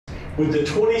With the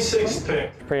 26th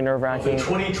pick Pretty nerve-wracking. of the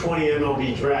 2020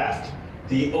 MLB draft,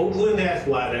 the Oakland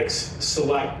Athletics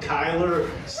select Tyler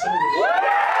Soderstrom.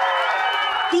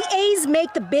 The A's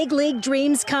make the big league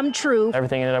dreams come true.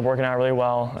 Everything ended up working out really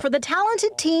well. For the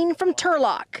talented teen from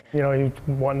Turlock. You know, he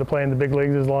wanted to play in the big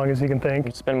leagues as long as he can think.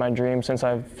 It's been my dream since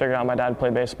I figured out my dad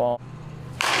played baseball.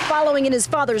 Following in his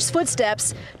father's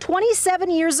footsteps,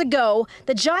 27 years ago,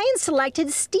 the Giants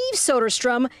selected Steve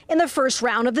Soderstrom in the first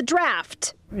round of the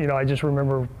draft. You know, I just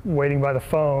remember waiting by the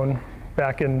phone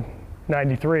back in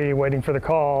 '93, waiting for the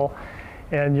call,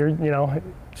 and you're, you know,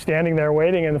 standing there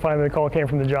waiting, and finally the call came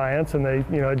from the Giants, and they,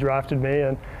 you know, drafted me,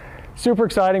 and super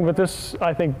exciting. But this,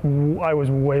 I think, I was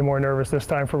way more nervous this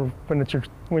time for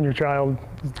when your child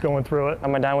is going through it.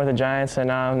 I'm down with the Giants, and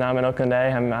now I'm in Oakland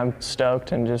A. I'm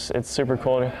stoked, and just it's super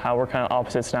cool how we're kind of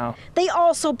opposites now. They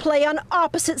also play on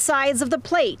opposite sides of the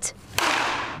plate.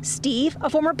 Steve, a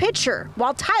former pitcher,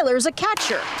 while Tyler's a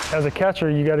catcher. As a catcher,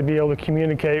 you got to be able to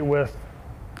communicate with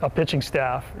a pitching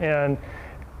staff, and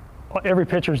every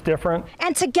pitcher is different.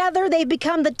 And together they've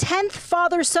become the 10th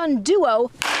father-son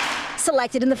duo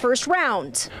selected in the first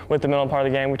round. With the middle part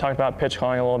of the game, we talked about pitch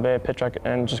calling a little bit,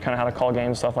 and just kind of how to call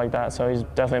games, stuff like that. So he's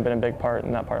definitely been a big part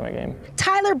in that part of my game.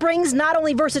 Tyler brings not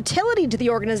only versatility to the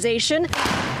organization,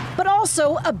 but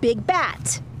also a big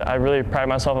bat. I really pride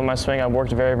myself on my swing. I've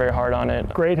worked very, very hard on it.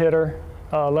 Great hitter,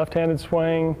 left-handed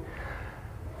swing,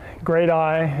 great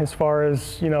eye as far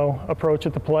as, you know, approach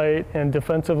at the plate, and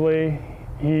defensively,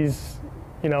 he's,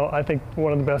 you know, I think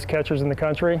one of the best catchers in the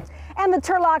country. And the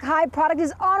Turlock High product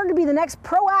is honored to be the next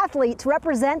pro athlete to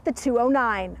represent the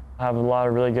 209. I have a lot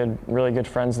of really good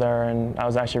friends there, and I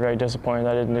was actually very disappointed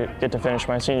I didn't get to finish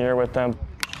my senior year with them.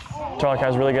 Turlock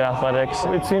has really good athletics.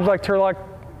 It seems like Turlock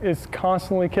is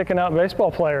constantly kicking out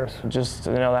baseball players. Just,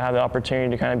 you know, to have the opportunity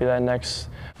to kind of be that next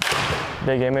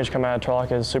big image coming out of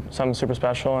Turlock is something super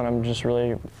special, and I'm just really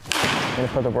going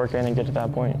to put the work in and get to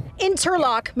that point. In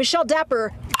Turlock, Michelle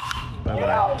Dapper,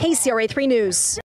 KCRA 3 News.